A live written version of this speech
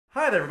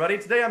Hi there, everybody.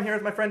 Today I'm here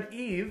with my friend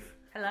Eve.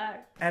 Hello.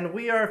 And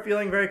we are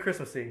feeling very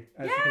Christmassy.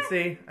 As you can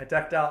see, I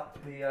decked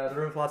out the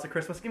room with lots of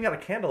Christmas. Even got a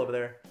candle over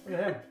there. Look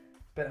at him.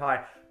 Bit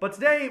high. But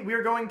today we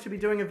are going to be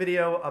doing a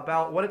video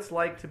about what it's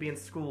like to be in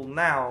school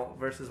now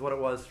versus what it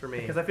was for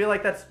me. Because I feel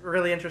like that's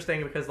really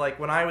interesting because like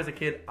when I was a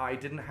kid, I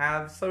didn't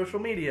have social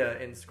media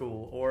in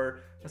school or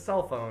a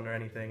cell phone or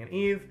anything. And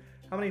Eve,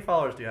 how many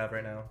followers do you have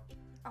right now?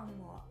 On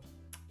what?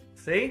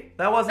 See?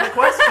 That wasn't a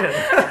question.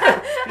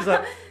 She's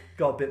like,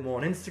 got a bit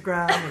more on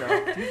Instagram, you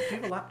know. Do you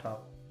have a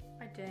laptop?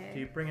 I do. Do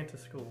you bring it to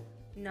school?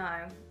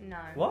 No.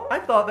 What? I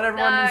thought that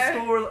everyone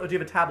in school... Do you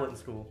have a tablet in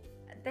school?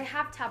 They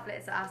have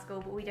tablets at our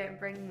school, but we don't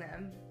bring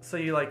them. So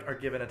you like are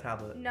given a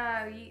tablet?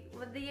 No,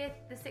 the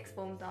sixth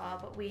forms are,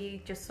 but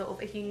we just sort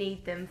of, if you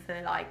need them for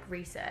like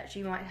research,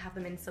 you might have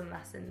them in some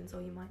lessons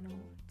or you might not. It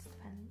just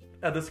depends.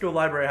 At the school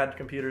library I had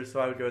computers, so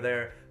I would go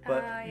there.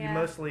 But you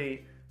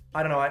mostly...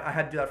 I don't know, I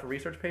had to do that for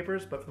research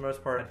papers, but for the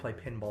most part I'd play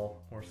pinball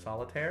or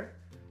solitaire.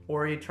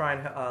 Or you'd try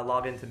and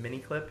log into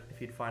Miniclip if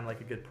you'd find like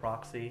a good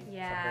proxy.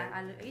 Yeah,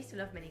 I used to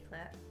love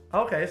Miniclip.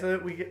 Okay, so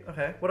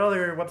okay. What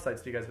other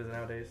websites do you guys visit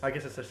nowadays? I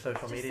guess it's just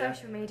social media. Just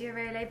social media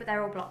really, but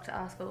they're all blocked at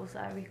our school,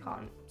 so we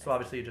can't. So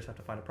obviously you just have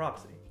to find a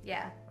proxy.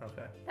 Yeah.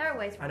 Okay. There are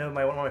ways. I know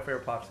one of my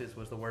favorite proxies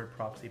was the word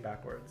proxy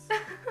backwards.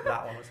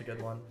 That one was a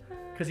good one.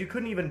 Because you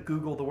couldn't even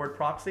Google the word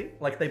proxy.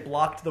 Like they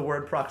blocked the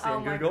word proxy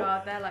in Google. Oh my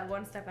god, they're like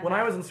one step ahead. When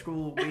I was in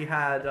school, we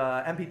had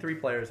MP3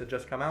 players that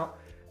just come out,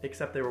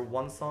 except they were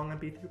one song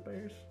MP3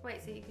 players.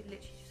 Wait, so you could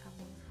literally just have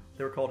one song?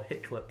 They were called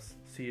hit clips.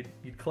 So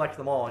you'd collect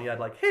them all and you had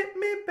like, hit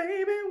me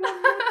baby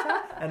one more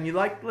time. And you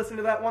like listen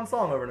to that one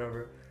song over and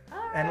over.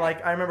 Right. And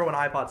like, I remember when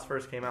iPods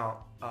first came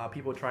out,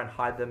 people would try and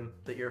hide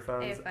the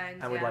earphones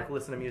and we'd like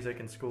listen to music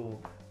in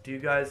school. Do you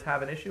guys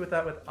have an issue with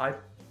that with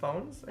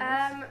iPhones?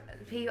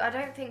 I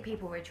don't think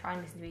people really try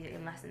and listen to music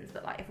in lessons,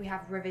 but like if we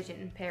have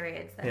revision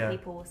periods, then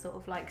people will sort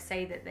of like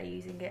say that they're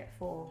using it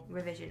for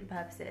revision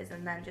purposes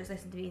and then just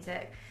listen to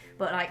music.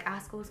 But like our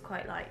school's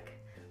quite like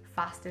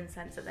fast in the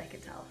sense that they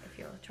can tell if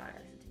you're trying to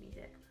listen to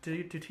music.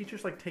 Do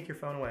teachers like take your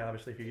phone away,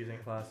 obviously, if you're using it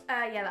in class?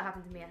 Yeah, that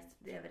happened to me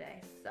the other day,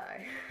 so...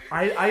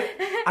 I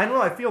don't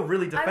know, I feel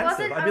really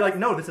defensive. I'd be like,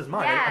 no, this is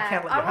mine. Yeah, I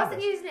can't let you have I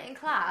wasn't this. using it in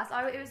class.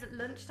 It was at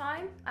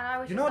lunchtime, and I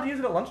was You know how to use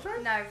it at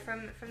lunchtime? No,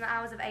 from the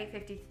hours of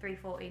 8:50 to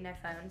 3:40, no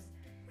phones.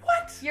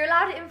 What? You're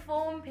allowed it in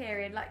form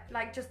period,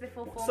 like just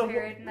before form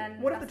period, and then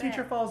what if the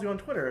teacher follows you on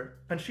Twitter,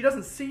 and she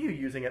doesn't see you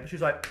using it, and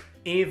she's like,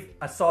 Eve,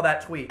 I saw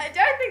that tweet. I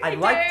don't think they do. I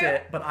liked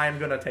it, but I'm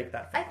gonna take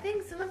that. I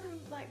think some of them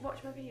like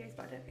watch my videos,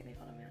 but I don't think they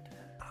follow me on Twitter.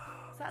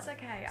 So that's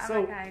okay. I'm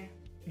okay.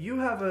 You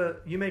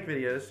make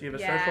videos. You have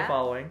a social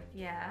following.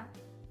 Yeah.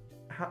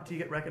 How do you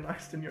get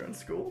recognized in your own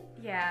school?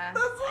 Yeah.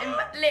 And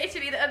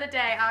literally the other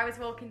day, I was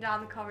walking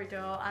down the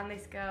corridor, and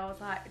this girl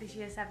was like, this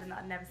year 7 that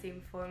I'd never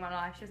seen before in my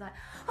life. She was like,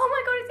 "Oh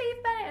my god, it's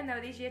Eve Bennett!" And there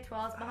were these year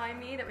 12s behind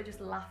me that were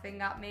just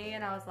laughing at me,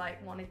 and I was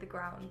like, wanted the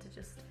ground to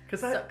just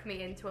suck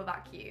me into a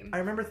vacuum. I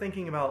remember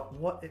thinking about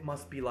what it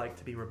must be like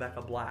to be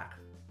Rebecca Black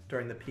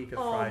during the peak of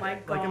Friday. My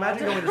god. Like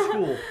imagine going to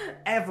school,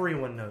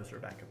 everyone knows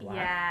Rebecca Black.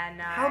 Yeah,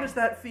 no. How does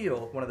that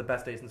feel? One of the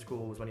best days in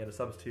school was when you had a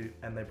substitute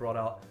and they brought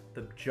out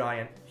the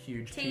giant,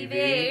 huge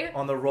TV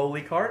on the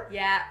rolly cart.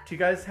 Yeah. Do you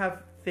guys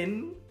have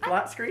thin,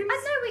 flat screens?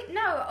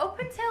 No, up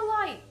until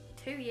like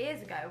 2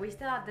 years ago, we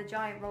still had the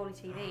giant rolly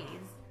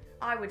TVs.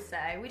 I would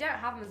say. We don't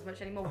have them as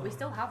much anymore, but we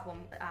still have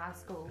one at our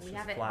school. It's we just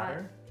have it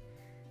flatter?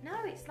 No,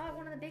 it's like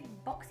one of the big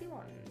boxy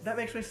ones. That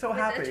makes me so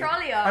happy. With the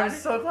trolley on. I'm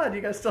so glad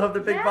you guys still have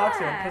the big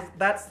boxy one,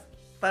 because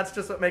that's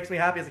just what makes me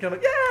happy. As a kid, I'm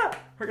like, yeah,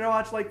 we're gonna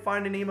watch like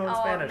Finding Nemo in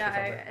Spanish or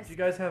something. Do you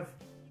guys have?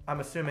 I'm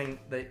assuming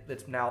that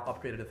it's now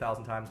upgraded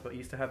 1,000 times, but you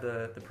used to have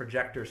the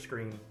projector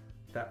screen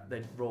that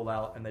they'd roll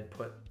out and they'd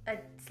put a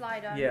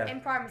slide on. Yeah. In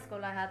primary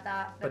school, I had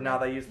that. But now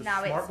they use the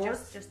smart boards? Now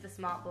it's just the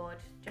smart board.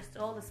 Just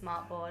all the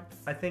smart boards.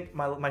 I think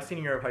my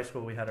senior year of high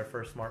school, we had our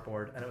first smart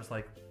board, and it was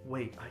like,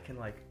 wait, I can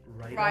like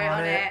write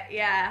on it.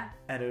 Yeah.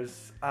 And it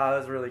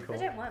was really cool.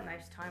 They don't work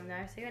most of the time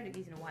though, so you end up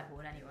using a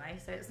whiteboard anyway.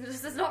 So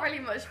there's not really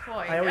much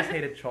point. I always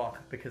hated chalk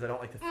because I don't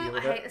like the feel of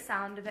it. I hate the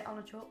sound of it on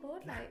a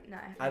chalkboard. Like no.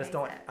 I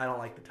don't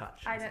like the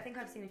touch. I don't think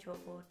I've seen a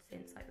chalkboard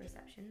since like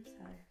reception.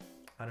 So.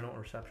 I don't know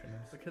what reception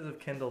is. Because of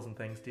Kindles and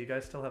things, do you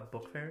guys still have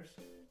book fairs?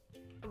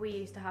 We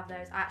used to have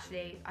those.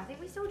 Actually, I think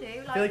we still do.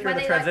 Like, I feel like you're in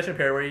the transition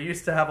period where you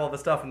used to have all the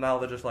stuff and now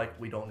they're just like,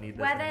 we don't need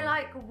this Where anymore. They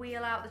like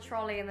wheel out the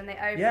trolley and then they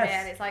open it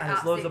and it's like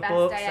and loads of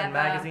books and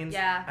magazines.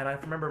 Yeah. And I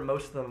remember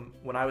most of them,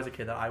 when I was a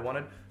kid that I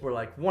wanted, were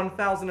like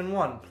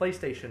 1001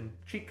 PlayStation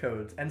cheat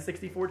codes,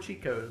 N64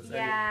 cheat codes.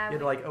 Yeah. And you had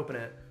to like open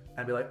it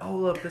and be like, oh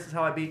look, this is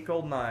how I beat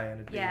GoldenEye.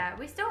 And yeah,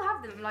 we still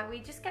have them. Like we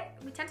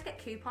tend to get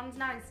coupons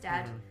now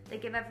instead. They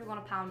give everyone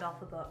 £1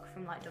 off a book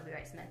from like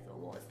W.H. Smith or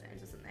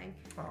Waterstones or something.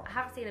 Oh. I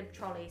haven't seen a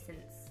trolley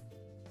since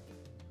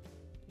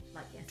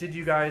like yesterday. Did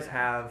you guys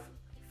have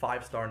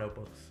 5-star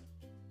notebooks?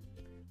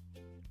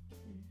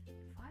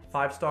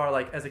 5-star,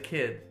 like as a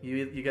kid,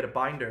 you get a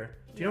binder.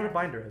 Do you know what a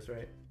binder is,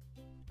 right?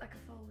 Like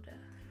a folder.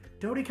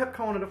 Dodie kept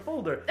calling it a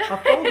folder. A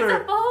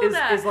folder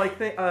is like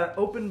an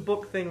open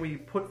book thing where you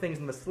put things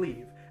in the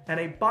sleeve. and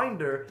a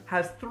binder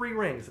has 3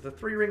 rings. It's a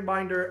 3-ring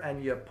binder,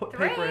 and you put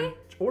paper in,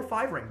 or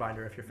 5-ring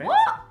binder if you're fancy.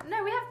 What?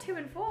 No, we have 2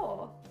 and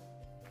 4.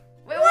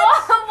 Wait,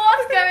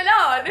 what's going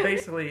on?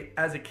 Basically,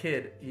 as a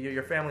kid,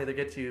 your family, they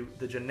get you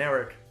the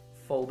generic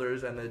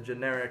folders and the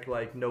generic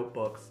like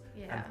notebooks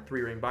and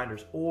 3-ring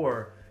binders,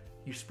 or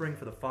you spring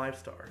for the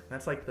 5-star.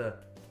 That's like the,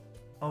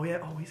 oh yeah,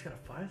 oh he's got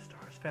a 5-star.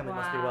 His family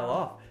must be well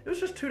off. It was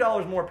just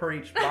 $2 more per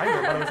each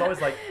binder, but it was always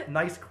like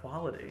nice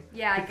quality.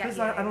 Yeah, because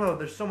I don't know.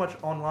 There's so much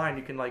online.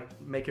 You can like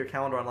make your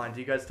calendar online. Do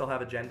you guys still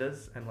have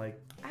agendas and like?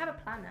 I have a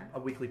planner. A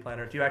weekly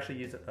planner. Do you actually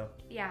use it though?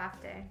 Yeah, I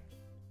have to.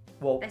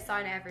 Well, they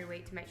sign it every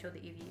week to make sure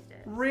that you've used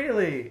it.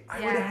 Really?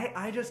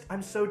 Yeah.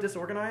 I'm so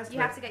disorganized. You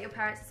have to get your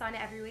parents to sign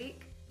it every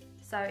week.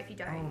 So if you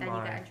don't, then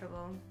you get in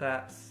trouble.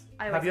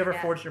 Have you ever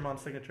forged your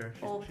mom's signature?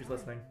 She's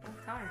listening.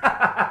 All the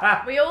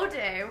time. We all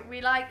do.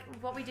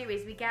 What we do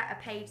is we get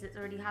a page that's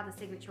already had the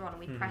signature on, and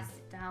we press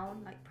it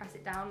down,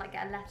 like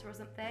get a letter or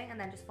something, and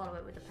then just follow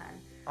it with a pen.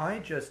 I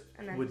just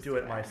would do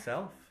it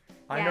myself.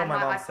 Yeah, I know my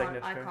mom's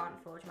signature. I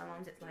can't forge my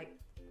mom's. It's like.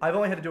 I've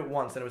only had to do it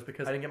once, and it was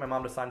because I didn't get my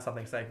mom to sign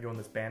something so I could go on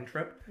this band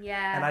trip.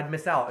 Yeah. And I'd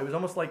miss out. It was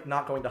almost like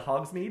not going to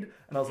Hogsmeade,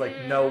 and I was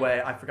like, no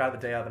way. I forgot the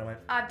day of, and I went.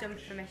 I've done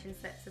permission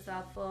slips as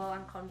well before,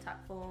 and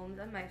contact forms,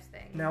 and most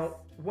things. Now,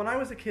 when I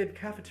was a kid,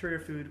 cafeteria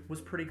food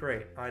was pretty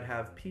great. I'd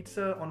have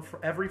pizza on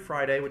every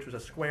Friday, which was a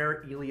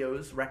square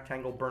Elio's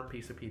rectangle burnt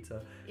piece of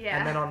pizza. Yeah.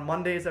 And then on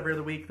Mondays every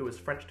other week, there was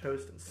French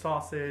toast and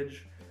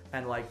sausage.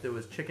 And like there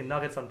was chicken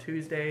nuggets on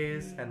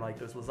Tuesdays, and like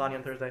there was lasagna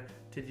on Thursday.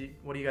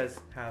 What do you guys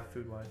have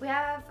food-wise? We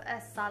have a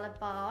salad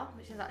bar,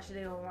 which is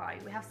actually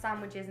alright. We have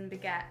sandwiches and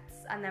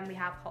baguettes, and then we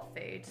have hot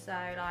food. So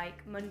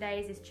like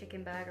Mondays is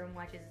chicken burger and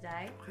wedges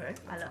day. Okay,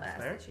 I love it.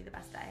 It's literally the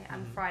best day.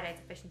 And Friday's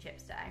a fish and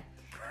chips day.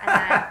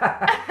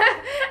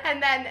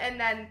 And then and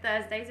then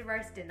Thursday's a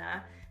roast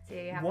dinner. So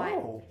you have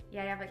you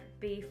have like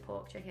beef,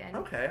 pork, chicken.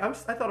 Okay, I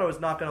thought I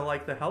was not gonna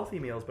like the healthy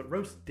meals, but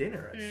roast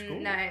dinner at school.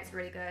 No, it's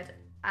really good.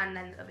 And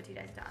then the other 2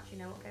 days I don't actually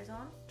know what goes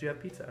on. Do you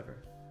have pizza ever?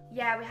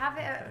 Yeah, we have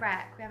it at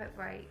rec. We have it at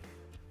break.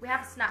 We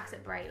have snacks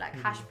at break, like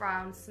hash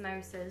browns,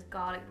 samosas,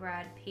 garlic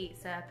bread,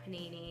 pizza,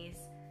 paninis.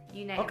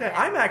 You name it. Okay,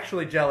 I'm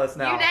actually jealous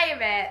now. You name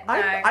it.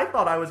 No. I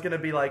thought I was gonna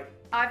be like.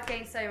 I've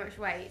gained so much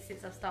weight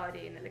since I've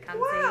started eating at the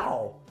canteen.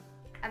 Wow.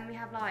 And we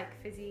have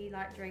like fizzy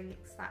like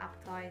drinks, like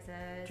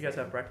appetizers. Do you guys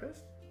have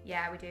breakfast?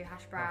 Yeah, we do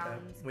hash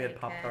browns. Okay. We had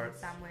Pop-Tarts.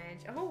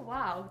 Sandwich. Oh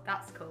wow,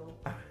 that's cool.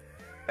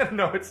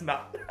 No, it's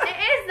not. It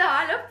is though.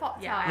 I love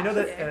Pop-Tart. Yeah. You know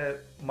that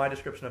my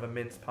description of a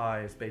mince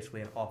pie is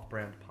basically an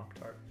off-brand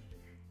Pop-Tart.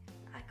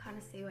 I kind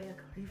of see where you're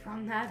coming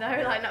from there,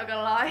 though. Like, not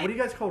gonna lie. What do you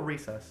guys call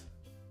recess?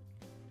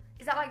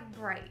 Is that like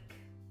break?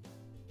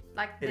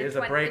 Like it is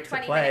a break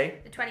to play.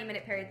 The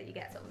 20-minute period that you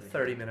get sort of.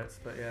 30 minutes,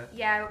 but yeah.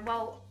 Yeah,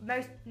 well,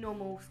 most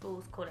normal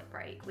schools call it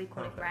break. We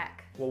call it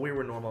rec. Well, we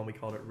were normal and we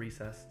called it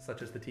recess,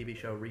 such as the TV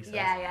show Recess.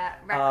 Yeah,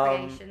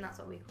 recreation, that's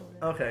what we call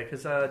it. Okay,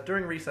 because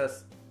during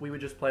recess, we would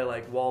just play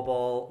like wall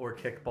ball or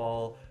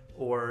kickball,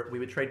 or we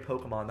would trade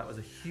Pokemon. That was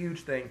a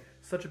huge thing.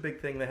 Such a big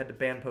thing, they had to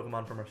ban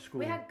Pokemon from our school.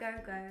 We had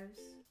Go-Go's.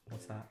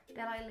 What's that?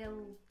 They're like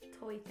little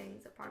toy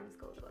things at primary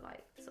school that were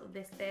like sort of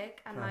this big,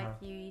 and like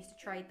you used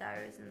to trade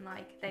those, and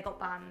like they got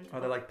banned.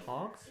 Are they like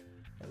Pogs?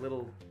 Like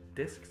little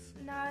discs?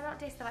 No, not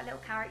discs. They're like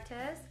little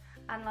characters,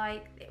 and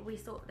like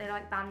they're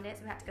like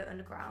bandits. We had to go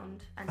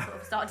underground and sort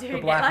of start doing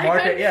the black it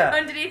like market,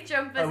 underneath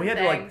jumpers. We had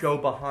to like go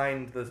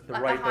behind the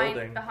like right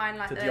building behind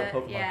like to deal Pokemon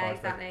cards. Yeah,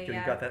 exactly. Like,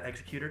 you got that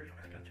executor?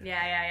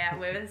 Yeah.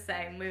 We were the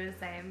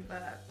same.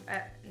 But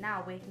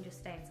now we can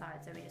just stay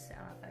inside, so we just sit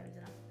on our phones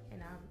and.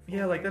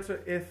 Yeah, like that's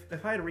what if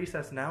I had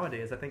recess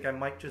nowadays, I think I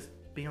might just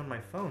be on my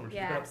phone, which is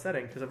a bit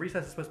upsetting because a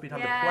recess is supposed to be time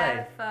to play.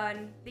 Yeah,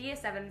 fun. The year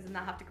 7s and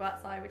that have to go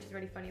outside, which is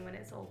really funny when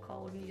it's all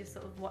cold and you just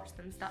sort of watch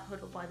them start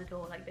huddled by the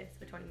door like this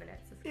for 20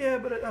 minutes. Yeah,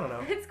 but I don't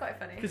know. It's quite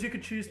funny. Because you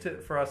could choose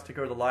for us to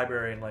go to the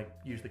library and like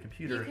use the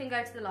computer. You can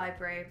go to the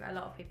library, but a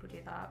lot of people do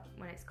that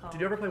when it's cold. Did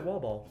you ever play wall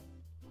ball?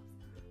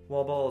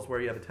 Wall ball is where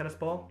you have a tennis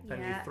ball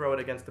and you throw it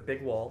against a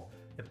big wall.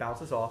 It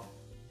bounces off.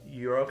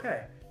 You're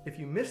okay. If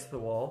you miss the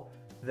wall,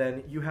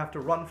 then you have to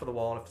run for the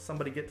wall, and if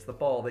somebody gets the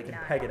ball, they can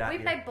peg it at you.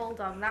 We played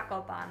Bulldog, and that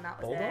got banned, that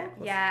was Bulldog? it.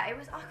 Yeah, it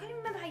was, I can't even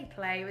remember how you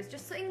play. It was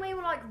just something where you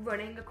were like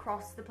running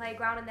across the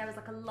playground, and there was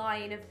like a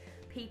line of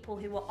people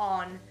who were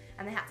on,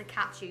 and they had to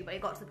catch you, but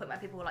it got to the point where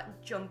people were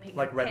like jumping.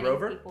 Like Red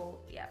Rover?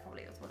 People. Yeah,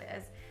 probably that's what it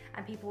is.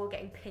 And people were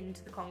getting pinned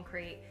to the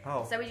concrete.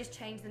 Oh. So we just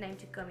changed the name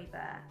to Gummy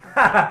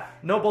Bear.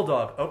 No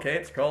Bulldog. Okay,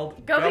 it's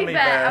called Gummy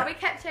Bear. And we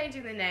kept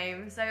changing the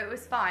name, so it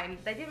was fine.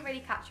 They didn't really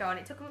catch on.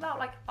 It took them about,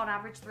 like, on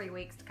average 3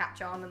 weeks to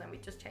catch on, and then we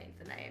just changed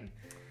the name.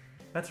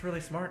 That's really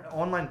smart.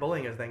 Online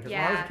bullying is a thing, because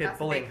when I was a kid,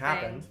 bullying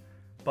happened,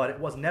 but it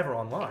was never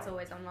online. It's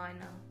always online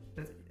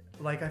now.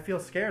 Like, I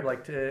feel scared,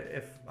 like,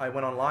 if I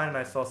went online and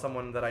I saw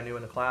someone that I knew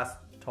in the class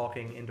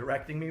talking,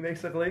 indirecting me,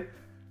 basically.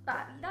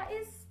 That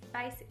is...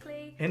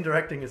 basically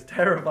indirecting is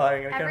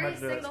terrifying. I can't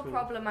imagine every single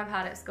problem I've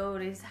had at school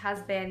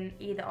has been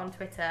either on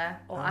Twitter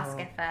or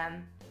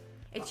AskFM.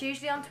 It's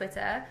usually on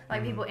Twitter,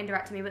 like people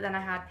interacting me, but then I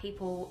had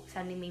people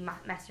sending me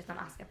messages on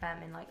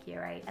AskFM in like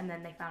year 8, and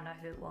then they found out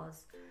who it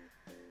was.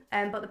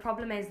 But the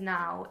problem is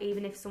now,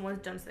 even if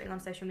someone's done something on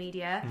social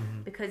media,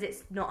 because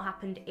it's not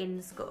happened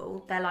in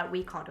school, they're like,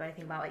 we can't do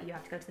anything about it, you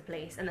have to go to the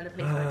police, and then the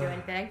police won't do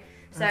anything.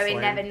 So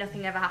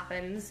nothing ever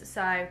happens.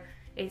 So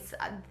it's,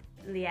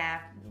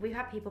 yeah, we've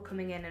had people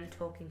coming in and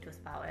talking to us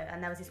about it,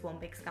 and there was this one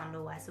big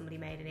scandal where somebody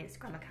made an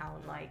Instagram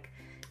account, like,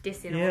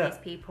 dissing all these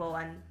people,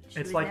 and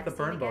it's like the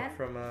Burn Book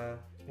from,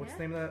 what's the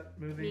name of that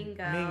movie? Mean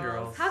Girls. Mean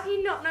Girls. How can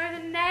you not know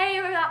the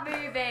name of that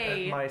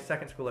movie? At my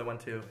second school I went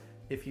to,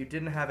 if you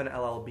didn't have an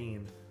LL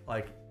Bean,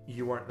 like,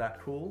 you weren't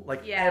that cool.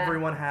 Like,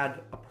 everyone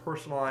had a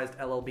personalized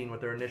LL Bean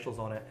with their initials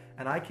on it,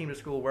 and I came to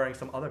school wearing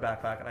some other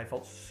backpack, and I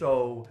felt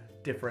so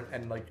different,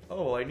 and like,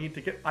 oh, I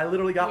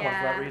literally got one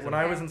for that reason. When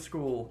I was in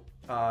school,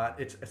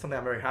 it's something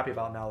I'm very happy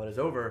about now that it's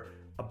over.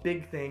 A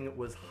big thing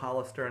was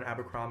Hollister and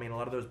Abercrombie and a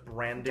lot of those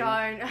branding.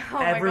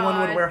 Everyone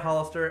would wear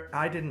Hollister.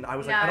 I didn't. I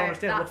was like, I don't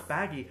understand. It looks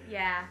baggy.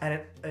 Yeah.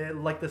 And it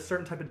like this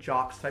certain type of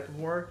jocks type of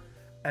wore.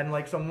 And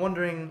like, so I'm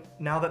wondering,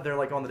 now that they're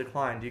like on the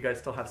decline, do you guys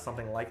still have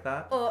something like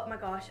that? Oh my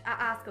gosh, at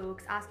our school,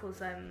 because our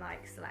school's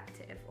like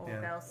selective, or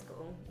girls'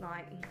 school,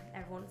 like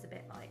everyone's a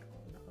bit like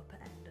on the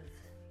upper end of,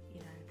 you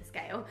know, the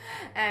scale.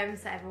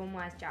 So everyone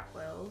wears Jack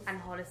Wills and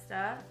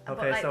Hollister.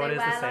 Okay, but, like, so it is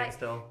the same like,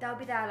 still. They'll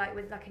be there like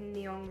with like a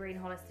neon green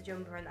Hollister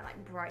jumper and then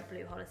like bright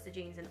blue Hollister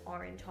jeans and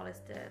orange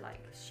Hollister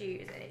like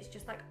shoes, and it's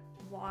just like,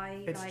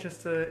 why? It's like,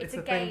 just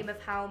a game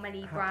of how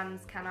many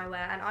brands can I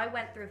wear, and I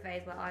went through a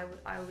phase where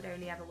I would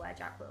only ever wear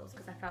Jack Wills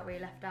because I felt really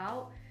left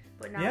out.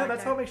 But now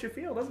that's how it makes you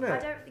feel, doesn't it?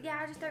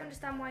 I just don't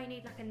understand why you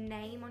need like a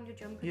name on your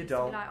jumper. You just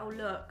don't. To be like, oh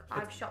look,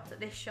 I've shopped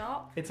at this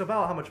shop. It's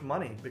about how much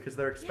money, because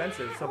they're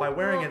expensive. So by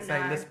wearing it,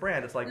 saying this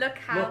brand, it's like, look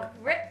how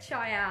rich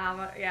I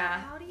am. Yeah.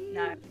 How do you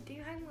do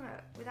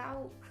homework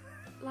without?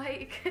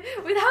 Like,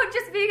 without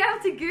just being able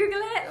to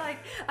Google it? Like,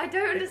 I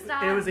don't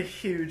understand. It was a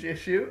huge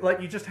issue. Like,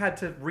 you just had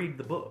to read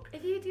the book.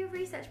 If you do a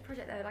research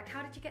project, though, like,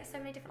 how did you get so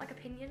many different, like,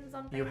 opinions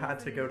on things? You had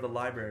to go to the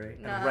library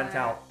and rent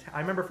out.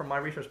 I remember from my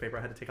research paper, I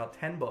had to take out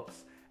 10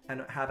 books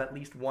and have at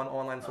least one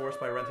online source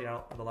by renting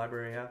out of the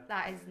library,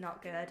 That is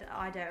not good.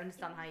 I don't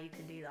understand how you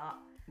can do that.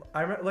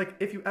 I remember, like,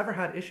 if you ever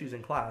had issues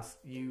in class,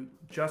 you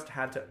just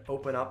had to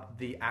open up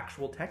the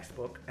actual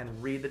textbook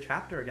and read the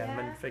chapter again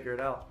and figure it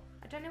out.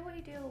 I don't know what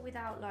you do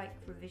without like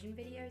revision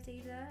videos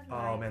either.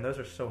 Oh man, those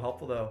are so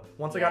helpful though.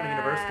 Once I got into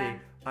university,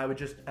 I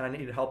would and I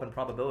needed help in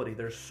probability.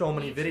 There's so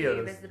many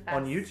videos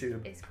on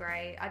YouTube. It's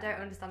great. I don't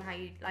understand how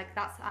you, like,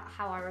 that's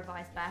how I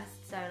revise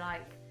best. So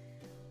like,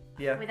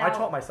 I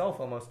taught myself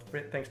almost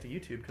thanks to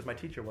YouTube because my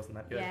teacher wasn't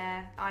that good.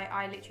 Yeah,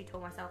 I literally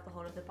taught myself the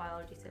whole of the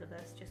biology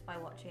syllabus just by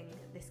watching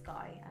this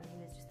guy, and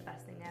he was just the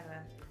best thing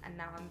ever. And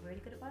now I'm really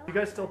good at biology. You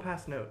guys still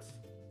pass notes?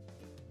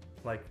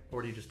 Like,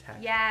 or do you just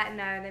text? Yeah,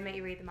 no, they make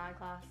you read them out in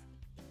class.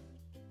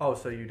 Oh,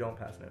 so you don't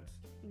pass notes?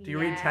 Do you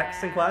read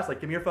texts in class?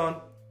 Like, give me your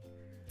phone.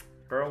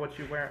 Girl, what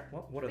you wearing?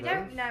 What are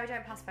those? No, we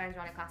don't pass phones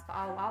around in class, but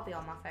I'll be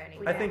on my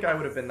phone. I think I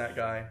would have been that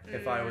guy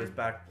if I was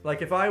back.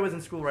 Like, if I was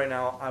in school right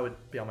now, I would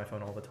be on my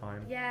phone all the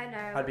time. Yeah,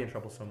 no. I'd be in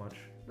trouble so much.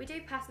 We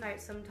do pass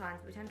notes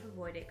sometimes, but we tend to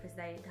avoid it because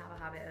they have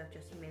a habit of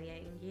just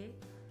humiliating you.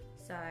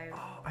 So.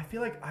 Oh, I feel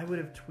like I would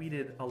have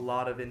tweeted a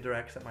lot of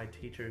indirects at my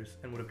teachers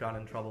and would have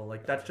gotten in trouble.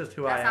 Like, that's just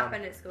who I am. That's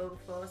happened at school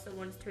before.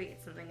 Someone's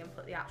tweeted something and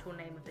put the actual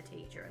name of the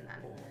teacher, and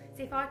then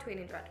see, if I tweet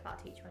an indirect about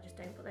a teacher, I just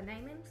don't put their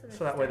name in.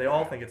 So that way they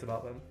all think it's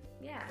about them.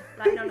 Yeah,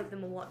 like none of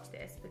them will watch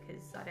this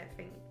because I don't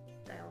think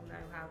they'll know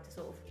how to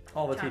sort of.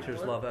 All the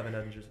teachers love Evan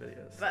Edinger's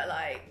videos. But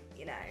like,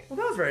 you know. Well,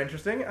 that was very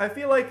interesting. I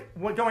feel like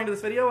going to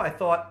this video, I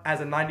thought as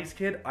a 90s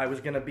kid, I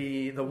was going to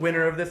be the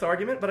winner of this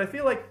argument, but I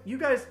feel like you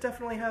guys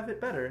definitely have it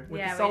better.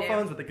 With the cell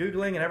phones, with the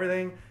Googling and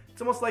everything.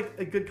 It's almost like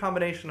a good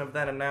combination of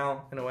then and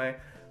now, in a way.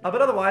 But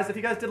otherwise, if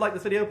you guys did like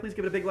this video, please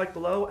give it a big like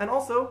below. And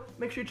also,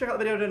 make sure you check out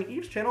the video on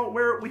Eve's channel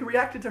where we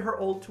reacted to her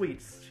old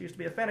tweets. She used to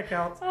be a fan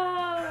account.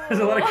 Oh. There's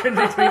a lot of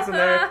cringy tweets in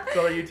there to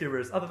other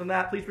YouTubers. Other than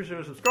that, please be sure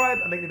to subscribe.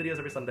 I'm making videos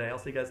every Sunday. I'll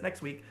see you guys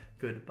next week.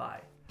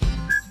 Goodbye.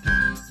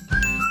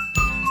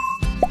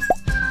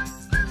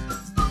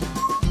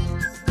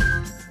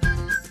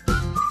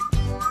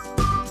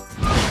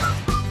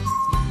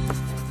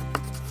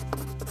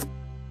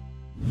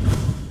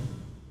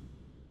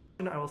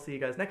 I will see you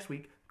guys next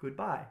week.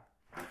 Goodbye.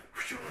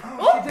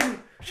 Oh,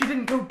 she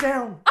didn't go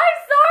down. I'm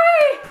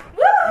sorry.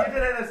 Woo! You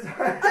did it this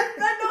time. I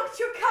knocked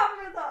your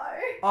camera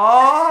though.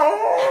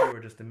 Oh! You were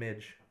just a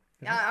midge.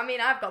 I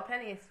mean, I've got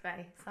plenty of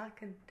space. I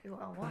can do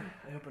what I want.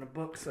 I open a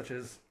book such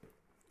as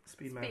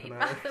Speed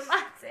Mathematics.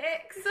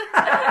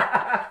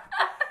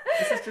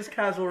 This is just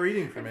casual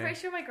reading for me. I'm pretty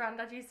sure my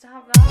granddad used to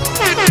have that.